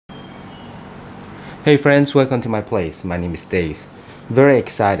Hey friends, welcome to my place. My name is Dave. Very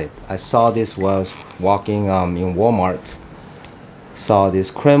excited. I saw this was walking in Walmart. Saw this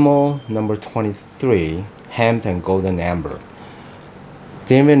cremo number 23, hemp and golden amber.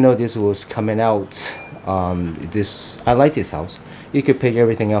 Didn't even know this was coming out. I like this house. You could pick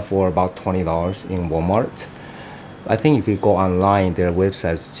everything up for about $20 in Walmart. I think if you go online, their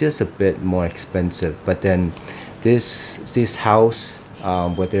website's just a bit more expensive. But then this house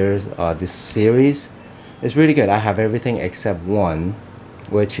with this series is really good. I have everything except one,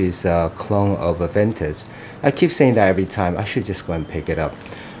 which is a clone of a vintage. I keep saying that every time. I should just go and pick it up.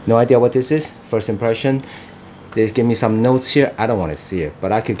 No idea what this is. First impression. They give me some notes here. I don't want to see it,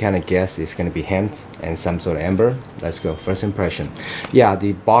 but I could kind of guess it's going to be hemp and some sort of amber. Let's go. First impression. Yeah,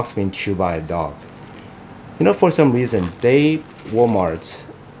 the box being chewed by a dog. You know, for some reason, Walmart,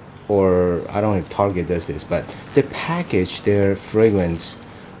 or I don't know if Target does this, but they package their fragrance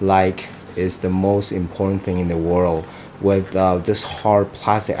like it's the most important thing in the world with this hard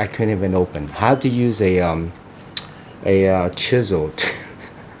plastic I couldn't even open. I had to use a chisel.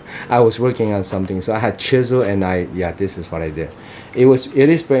 I was working on something, so I had chisel and yeah, this is what I did. It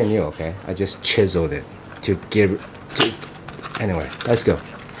is brand new, okay? I just chiseled it to anyway, let's go.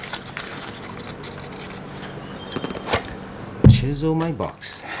 Chisel my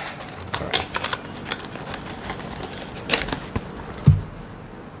box. All right.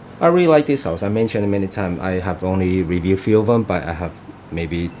 I really like this house. I mentioned many times I have only reviewed a few of them, but I have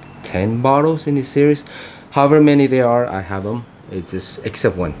maybe 10 bottles in this series. However many there are, I have them. It's just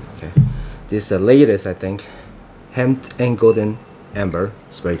except one. Okay, this is the latest, I think. Hemp and golden amber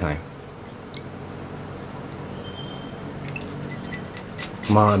spray time.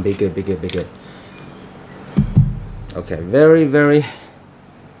 Come on, be good, be good, be good. Okay, very, very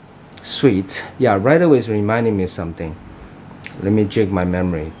sweet. Yeah, right away it's reminding me of something. Let me jig my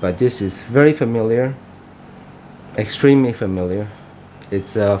memory. But this is very familiar, extremely familiar.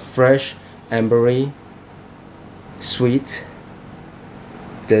 It's a fresh, ambery, sweet.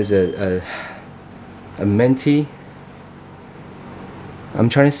 There's a minty. I'm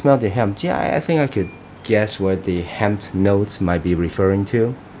trying to smell the hemp. Yeah, I think I could guess what the hemp notes might be referring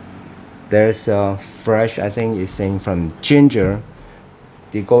to. There's a fresh, I think it's saying from ginger,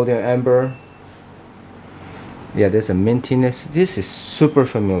 the golden amber. Yeah, there's a mintiness. This is super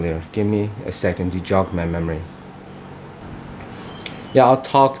familiar. Give me a second to jog my memory. Yeah, I'll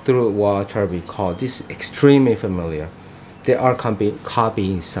talk through what I try to recall. This is extremely familiar. They are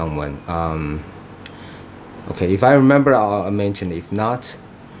copying someone. Okay, if I remember, I'll mention. If not,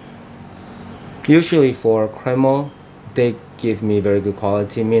 usually for cremo, they give me very good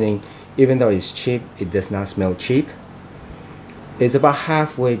quality, meaning even though it's cheap, it does not smell cheap. It's about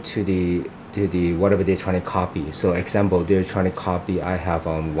halfway to the whatever they're trying to copy. So example, they're trying to copy, I have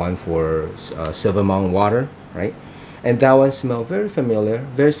one for Silver Mountain water, right? And that one smells very familiar,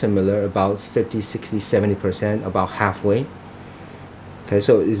 very similar, about 50, 60, 70%, about halfway. Okay,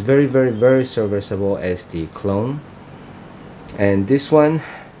 so it's very, very, very serviceable as the clone. And this one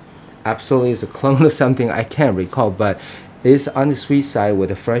absolutely is a clone of something I can't recall, but it's on the sweet side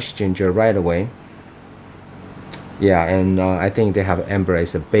with a fresh ginger right away. Yeah, and I think they have amber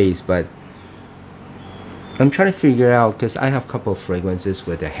as a base, but I'm trying to figure out, because I have a couple of fragrances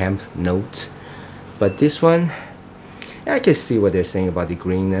with a hemp note, but this one, I can see what they're saying about the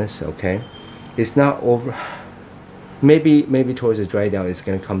greenness. Okay, it's not over. Maybe towards the dry down, it's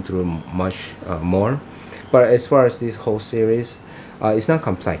gonna come through much more. But as far as this whole series, it's not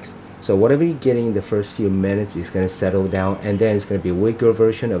complex. So whatever you get in the first few minutes is gonna settle down, and then it's gonna be a weaker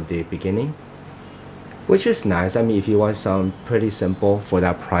version of the beginning, which is nice. I mean, if you want something pretty simple for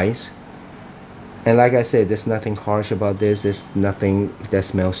that price. And like I said, there's nothing harsh about this. There's nothing that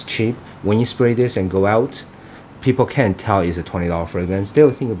smells cheap. When you spray this and go out, people can't tell it's a $20 fragrance. They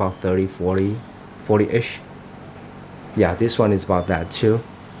will think about 30, 40-ish. Yeah, this one is about that too.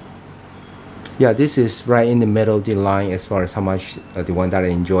 Yeah, this is right in the middle of the line as far as how much the one that I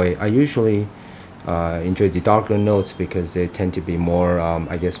enjoy. I usually enjoy the darker notes because they tend to be more,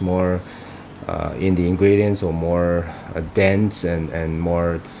 I guess, more in the ingredients, or more dense and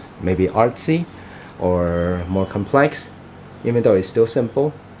more maybe artsy or more complex, even though it's still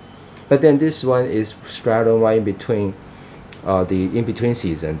simple. But then this one is straddled right in between the in-between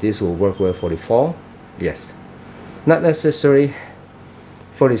season. This will work well for the fall. Yes, not necessary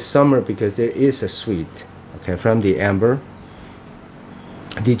for the summer because there is a sweet, okay, from the amber.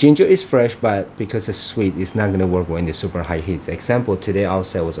 The ginger is fresh, but because it's sweet, it's not gonna work well in the super high heats. Example, today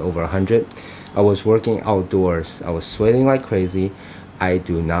outside was over 100. I was working outdoors. I was sweating like crazy. I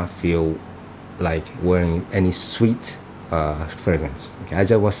do not feel like wearing any sweet fragrance. Okay, I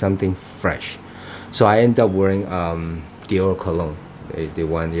just want something fresh. So I end up wearing Dior cologne, the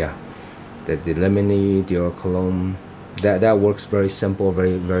one, yeah, the lemony Dior cologne. That works very simple,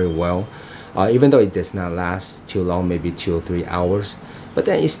 very well. Even though it does not last too long, maybe 2 or 3 hours, but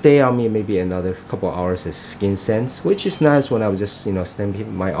then it stay on me maybe another couple hours as skin scents, which is nice when I was just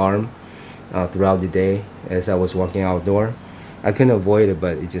stamping my arm throughout the day as I was walking outdoor. I couldn't avoid it,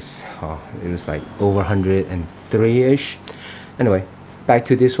 but it was like over 103-ish. Anyway, back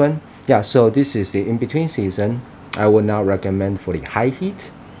to this one. Yeah, so this is the in-between season. I would not recommend for the high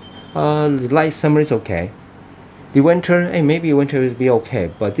heat. The light summer is okay. The winter, hey, maybe winter will be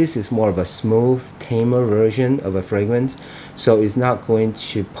okay, but this is more of a smooth, tamer version of a fragrance, so it's not going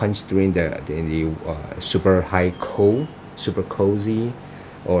to punch during the super high cold, super cozy,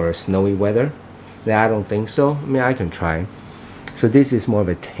 or snowy weather. I don't think so. I mean, I can try. So this is more of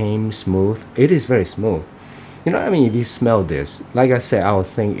a tame, smooth. It is very smooth. I mean, if you smell this, like I said, I would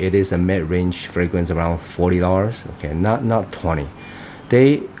think it is a mid-range fragrance around $40. Okay, not 20.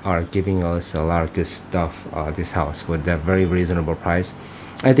 They are giving us a lot of good stuff, this house, with that very reasonable price.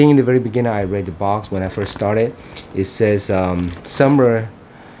 I think in the very beginning I read the box when I first started. It says summer.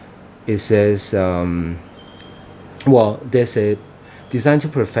 It says well, there's a designed to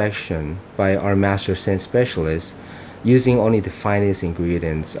perfection by our master scent specialist, using only the finest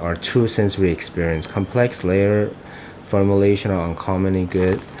ingredients. Our true sensory experience, complex layer formulation are uncommonly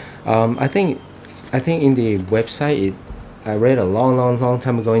good. I think in the website I read a long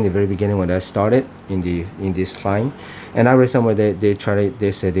time ago in the very beginning when I started in this line, and I read somewhere they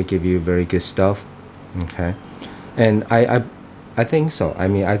said they give you very good stuff. Okay, and I think so. I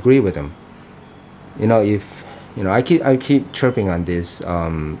mean, I agree with them. If I keep chirping on this.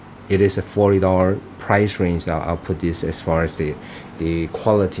 It is a $40 price range that I'll put this as far as the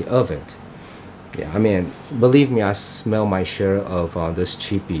quality of it. Yeah, I mean, believe me, I smell my share of those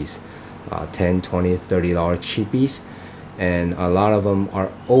cheapies, $10, $20, $30 cheapies, and a lot of them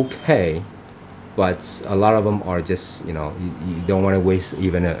are okay, but a lot of them are just, you don't want to waste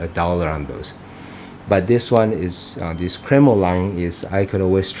even a dollar on those. But this one is this cremo line is, I could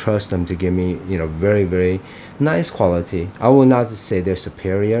always trust them to give me very nice quality. I will not say they're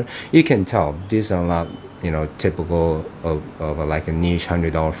superior. You can tell these are not typical of like a niche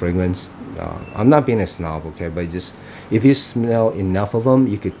 $100 fragrance. I'm not being a snob, okay, but just if you smell enough of them,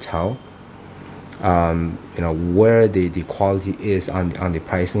 you could tell where the quality is on the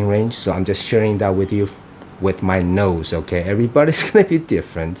pricing range. So I'm just sharing that with you with my nose, okay? Everybody's gonna be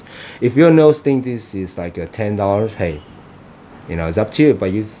different. If your nose thinks this is like a $10, hey, it's up to you.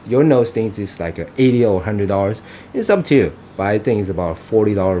 But your nose thinks it's like a $80 or $100, it's up to you. But I think it's about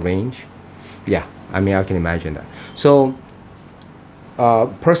 $40 range. Yeah, I mean, I can imagine that. So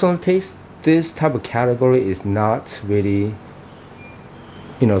personal taste, this type of category is not really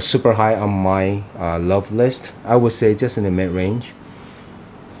super high on my love list. I would say just in the mid-range.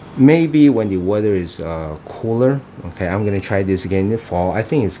 Maybe when the weather is cooler, okay, I'm gonna try this again in the fall. I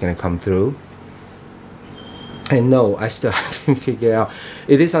think it's gonna come through. And no, I still haven't figured out.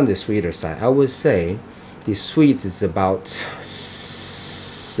 It is on the sweeter side. I would say the sweets is about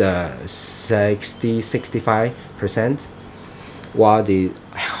 60-65%, while the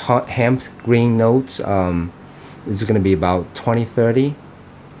hemp green notes is gonna be about 20-30.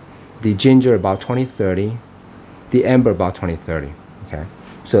 The ginger about 20-30. The amber about 20-30. Okay.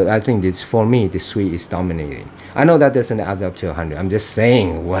 So I think this, for me, the sweet is dominating. I know that doesn't add up to 100. I'm just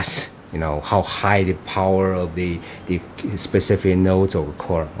saying what's, how high the power of the specific notes or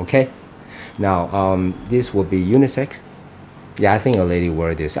core. Okay. Now this would be unisex. Yeah, I think a lady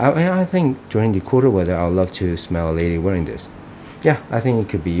wear this. I think during the cooler weather, I'd love to smell a lady wearing this. Yeah, I think it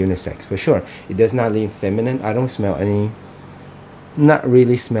could be unisex for sure. It does not leave feminine. I don't smell any. Not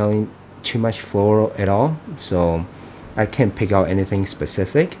really smelling too much floral at all. So I can't pick out anything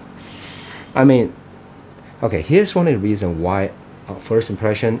specific. I mean, okay, here's one of the reasons why first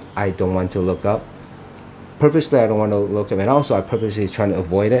impression I don't want to look up. Purposely I don't want to look up, and also I purposely trying to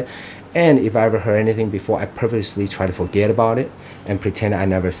avoid it. And if I ever heard anything before, I purposely try to forget about it and pretend I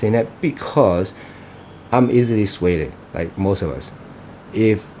never seen it, because I'm easily swayed, like most of us.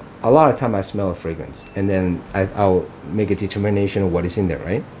 If a lot of time I smell a fragrance and then I'll make a determination of what is in there,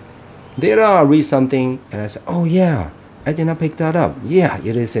 right? There I'll read something and I say, oh yeah, I did not pick that up. Yeah,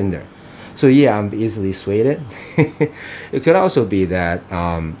 it is in there. So yeah, I'm easily swayed. It could also be that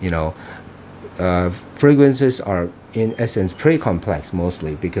fragrances are in essence pretty complex,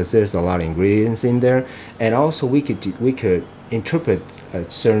 mostly because there's a lot of ingredients in there, and also we could interpret a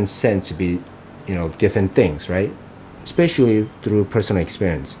certain scent to be different things, right? Especially through personal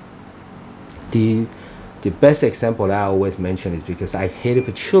experience. The The best example that I always mention is because I hated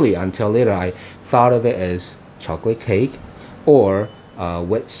patchouli until later I thought of it as chocolate cake or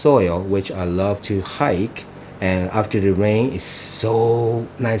wet soil, which I love to hike. And after the rain, it's so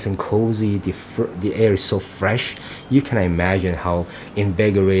nice and cozy. The air is so fresh. You can imagine how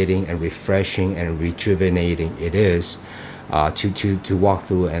invigorating and refreshing and rejuvenating it is to walk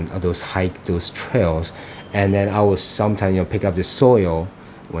through and those trails. And then I will sometimes pick up the soil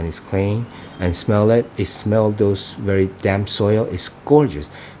when it's clean and smell it. It smells those very damp soil. It's gorgeous.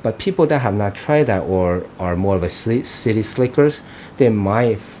 But people that have not tried that or are more of a city slickers, they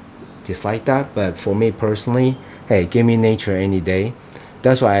might dislike that. But for me personally, hey, give me nature any day.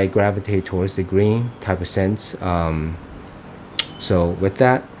 That's why I gravitate towards the green type of scents. So with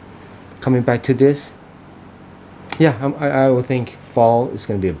that, coming back to this, yeah, I would think fall is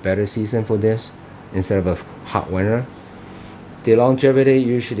going to be a better season for this instead of a hot winter. The longevity,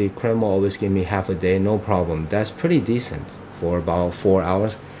 usually cremo always give me half a day, no problem. That's pretty decent for about 4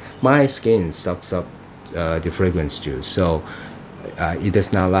 hours. My skin sucks up the fragrance juice, so it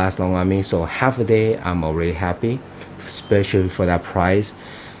does not last long on me. So half a day, I'm already happy, especially for that price.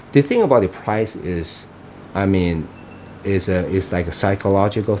 The thing about the price is, I mean, it's like a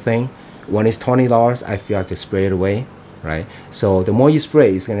psychological thing. When it's $20, I feel like to spray it away, right? So the more you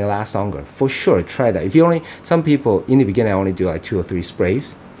spray, it's gonna last longer. For sure, try that. If you only, some people in the beginning, I only do like 2 or 3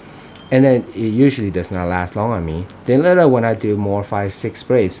 sprays, and then it usually does not last long on me. Then later when I do more 5, 6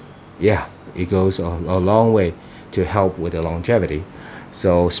 sprays, yeah, it goes a long way to help with the longevity.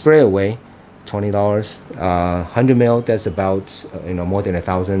 So spray away, $20, 100 ml. That's about more than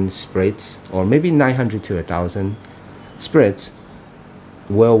 1,000 sprays, or maybe 900 to 1,000 sprays.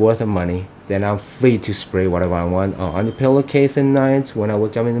 Well worth the money. Then I'm free to spray whatever I want on the pillowcase at night, when I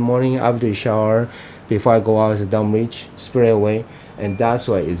wake up in the morning, after the shower, before I go out as a dumb reach, spray away. And that's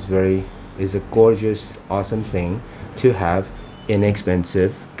why it's a gorgeous, awesome thing to have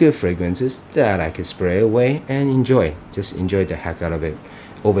inexpensive, good fragrances that I can spray away and enjoy. Just enjoy the heck out of it.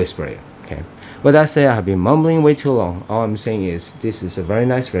 Overspray. Okay. But that said, I have been mumbling way too long. All I'm saying is this is a very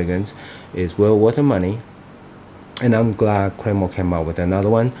nice fragrance. It's well worth the money. And I'm glad Cremo came out with another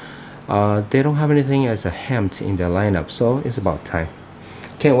one. They don't have anything as a hemp in their lineup, so it's about time.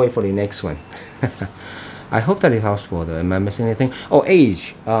 Can't wait for the next one. I hope that it helps for the, am I missing anything? Oh,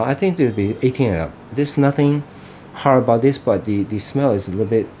 age. I think it will be 18 and up. There's nothing hard about this, but the smell is a little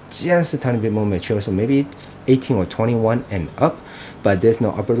bit, just a tiny bit more mature, so maybe 18 or 21 and up, but there's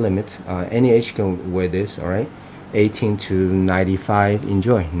no upper limit. Any age can wear this, all right? 18 to 95,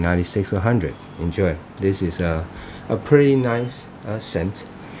 enjoy. 96 or 100, enjoy. This is a pretty nice scent.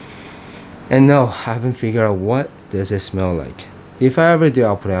 And no, I haven't figured out what does it smell like. If I ever do,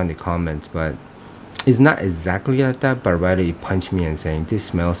 I'll put it on the comments, but it's not exactly like that, but rather it punched me and saying this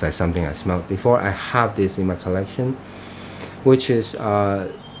smells like something I smelled before. I have this in my collection, which is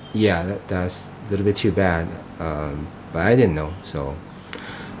yeah, that's a little bit too bad, but I didn't know. So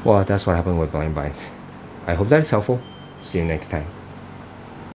well, that's what happened with blind bites. I hope that is helpful. See you next time.